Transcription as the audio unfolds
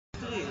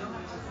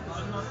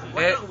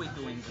What are we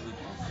doing with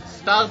this?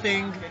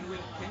 Starting. Can we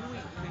speak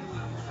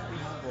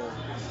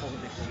for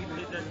the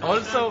ship?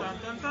 Also,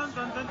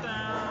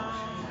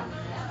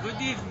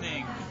 Good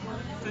evening.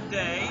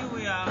 Today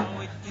we are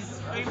with this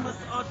famous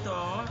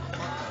author,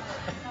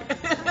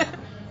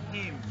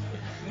 him.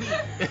 Me.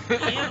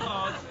 He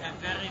wrote a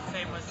very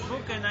famous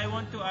book, and I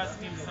want to ask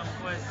him some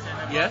questions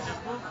about Yes? the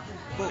book.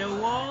 Book. The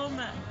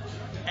Worm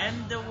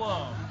and the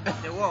Worm.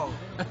 The war.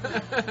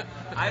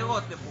 I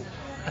wrote the book.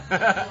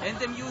 And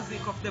the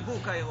music of the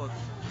book I wrote.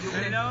 You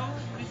can... Hello,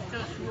 Mr.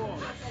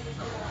 Schwartz.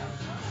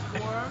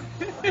 Schwartz?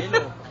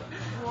 Hello.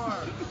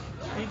 Schwartz.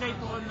 Did I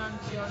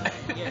pronounce your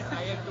name? Yes,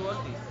 I have to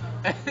hold this.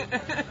 Yes.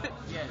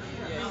 Yes.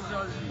 Please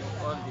hold this.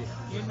 Hold this.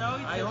 You know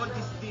it's I hold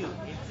this deal.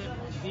 It's a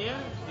beer?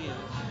 Deal.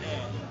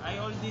 Yeah. I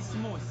hold this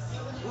moose.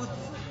 Good.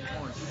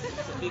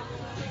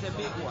 It's a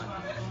big one.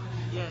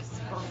 Yes,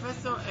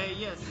 Professor.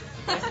 Yes.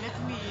 Let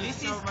me.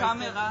 This show is myself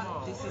camera.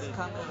 more. This is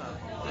camera.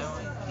 This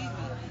is TV.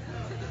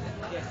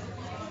 Yes.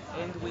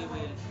 And we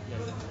will.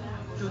 Yes.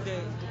 To the.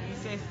 He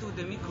says to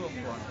the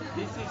microphone.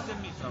 This is the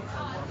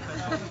microphone,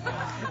 Professor.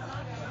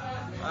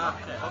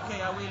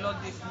 Okay. I will hold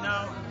this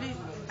Now, please.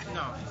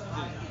 No.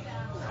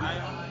 I.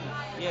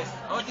 Yes.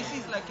 Oh, this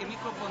is like a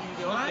microphone in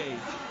the old What? days.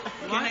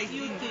 What I do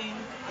you sing? think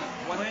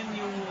What? when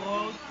you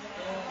wrote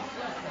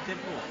the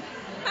book?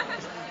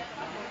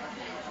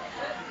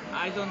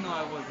 I don't know.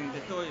 I was in the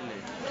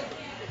toilet.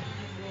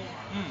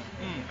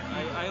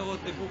 I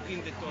wrote the book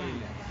in the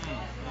toilet.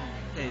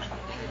 Says,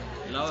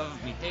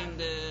 love me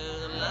tender,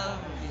 love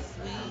me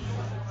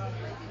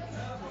sweet.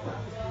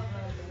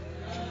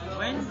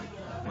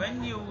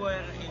 When you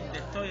were in the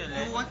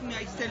toilet, You want me?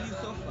 I sell you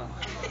sofa.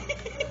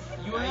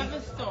 you have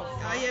a stove.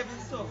 I have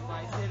a sofa.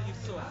 I sell you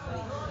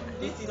sofa.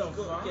 This is sofa?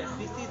 good. Yes,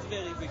 this is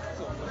very big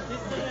sofa.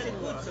 This is It's a red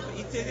good one. sofa.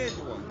 It's a red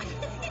one.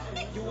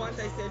 You want?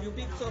 I sell you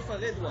big sofa,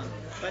 red one.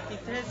 But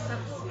it has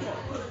some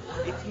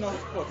spots. It's not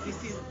spot.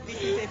 This is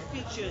a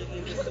feature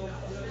in the sofa.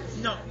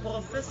 No,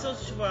 Professor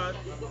Schwartz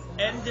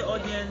and the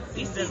audience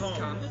This in the is home.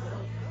 camera.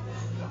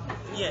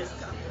 Yes,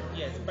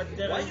 yes, but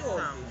there Why is you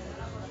some.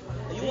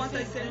 You want?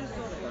 I sell you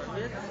sofa.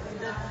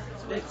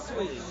 That's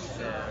sweet.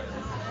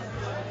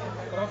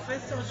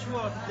 Professor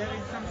Schwartz, there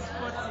is some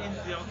spots in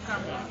your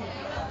camera.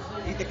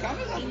 In the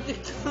camera? In the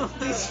camera.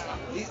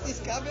 This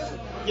camera?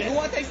 Yes. You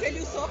want? I sell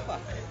you sofa.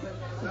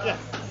 Yes.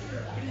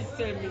 Please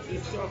sell me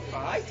this sofa.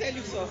 I sell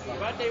you sofa.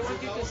 But I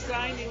want you to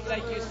sign it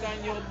like you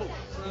sign your book.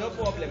 No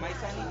problem. I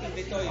sign it in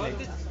the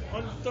toilet.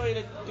 On the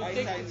toilet, to I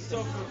take sign the it.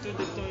 sofa to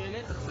the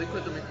toilet. תחזיקו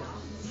את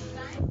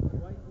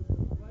המיקרופון.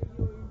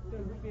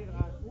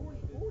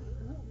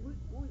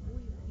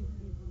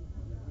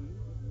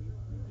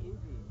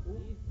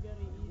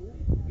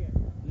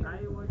 I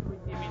was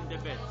with him in the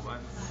bed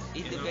once.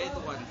 In you the know? bed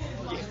one.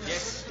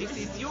 Yes. This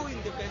is you in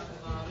the bed.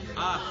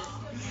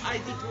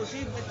 It was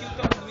him that you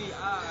told me.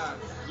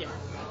 Yes.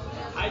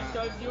 I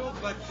told you,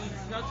 but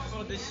it's not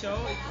for the show.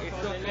 It's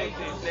for the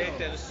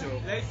later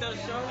show. Later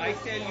show. I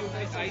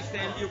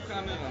sell you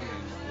cameraman.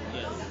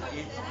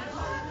 Yes.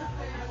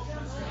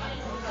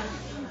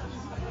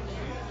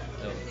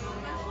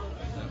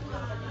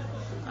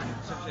 אני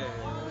חושב ש...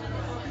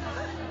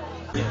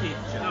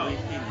 No,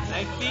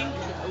 I think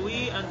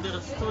we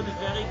understood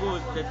very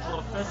good that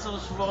Professor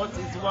Schwartz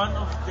is one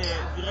of the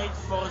great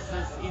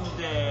forces in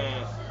the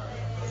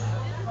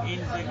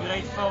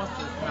great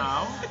forces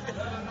now,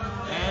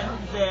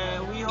 and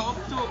we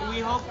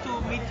hope to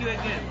meet you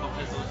again,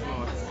 Professor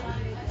Schwartz.